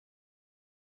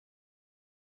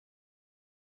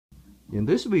In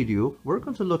this video, we're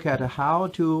going to look at how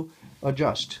to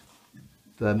adjust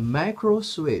the macro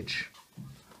switch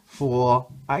for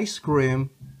ice cream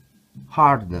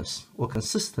hardness or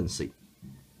consistency.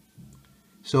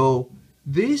 So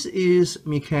this is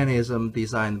mechanism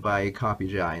designed by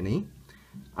Carpigiani,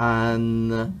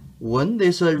 and when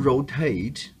this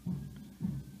rotate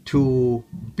to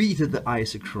beat the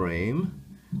ice cream,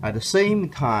 at the same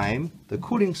time the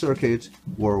cooling circuit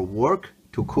will work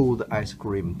to cool the ice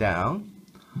cream down,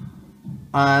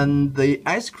 and the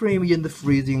ice cream in the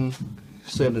freezing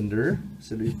cylinder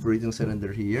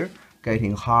here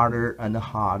getting harder and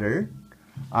harder,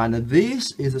 and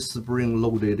this is spring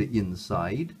loaded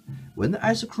inside. When the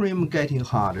ice cream getting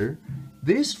harder,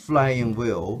 this flying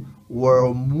wheel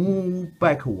will move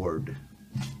backward,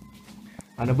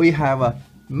 and we have a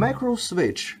macro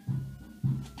switch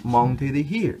mounted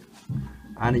here,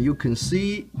 and you can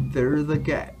see there's a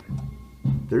gap.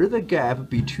 There's a gap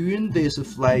between this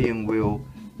flying wheel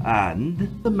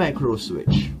and the macro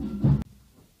switch.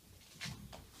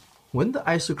 When the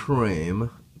ice cream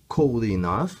cold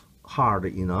enough, hard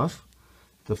enough,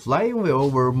 the flying wheel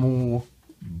will move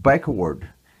backward,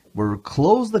 will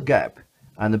close the gap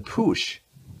and push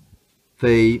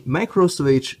the macro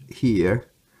switch here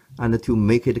and to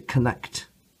make it connect.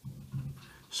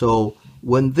 So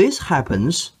when this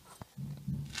happens,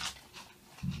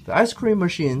 the ice cream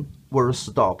machine will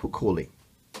stop cooling.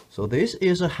 So this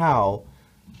is how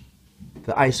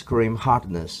the ice cream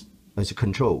hardness is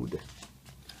controlled.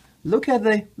 Look at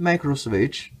the macro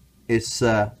switch. It's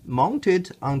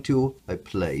mounted onto a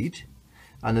plate,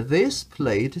 and this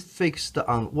plate fixed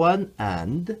on one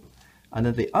end,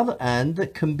 and the other end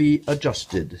can be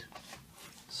adjusted.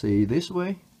 See this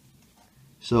way?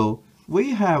 So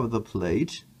we have the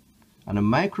plate and a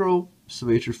macro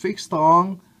switch fixed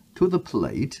on to the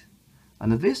plate,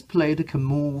 and this plate can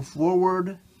move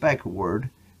forward,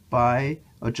 backward by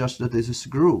adjusting this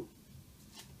screw.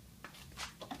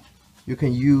 You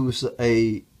can use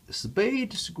a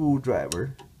spade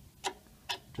screwdriver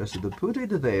just to put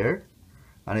it there,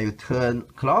 and you turn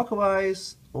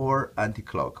clockwise or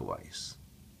anti-clockwise.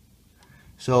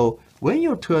 So when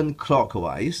you turn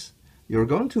clockwise, you're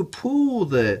going to pull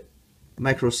the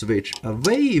macro switch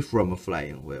away from a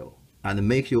flying wheel and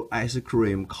make your ice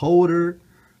cream colder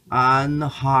and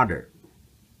harder.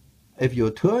 If you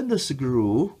turn the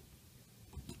screw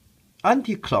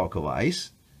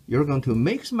anti-clockwise, you're going to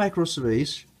make the macro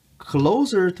switch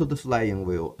closer to the flying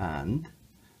wheel end,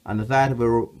 and that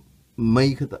will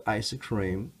make the ice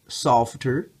cream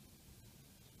softer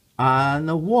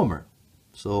and warmer.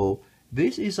 So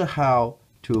this is how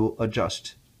to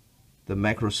adjust the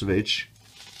macro switch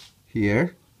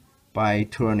here by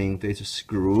turning this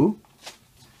screw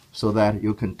so that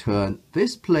you can turn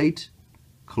this plate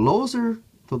closer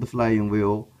to the flying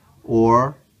wheel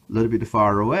or a little bit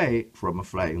far away from a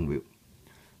flying wheel.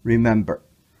 Remember,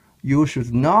 you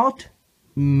should not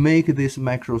make this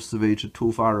macro switch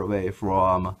too far away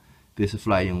from this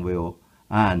flying wheel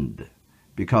end,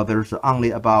 because there's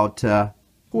only about a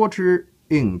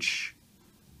quarter-inch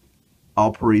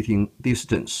operating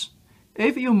distance.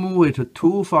 If you move it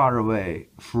too far away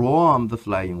from the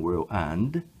flying wheel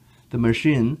end, the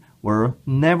machine will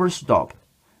never stop.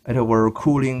 It will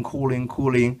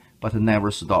cooling, but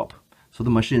never stop. So the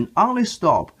machine only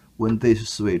stops when this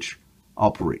switch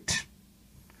operates.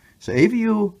 So if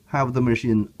you have the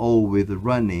machine always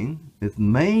running, it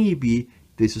may be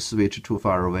this switch too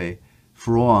far away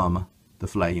from the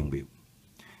flying wheel.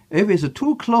 If it's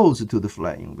too close to the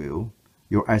flying wheel,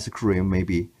 your ice cream may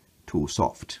be too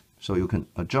soft. So you can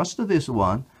adjust this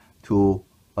one to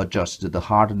adjust the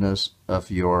hardness of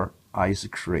your ice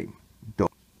cream.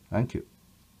 Thank you.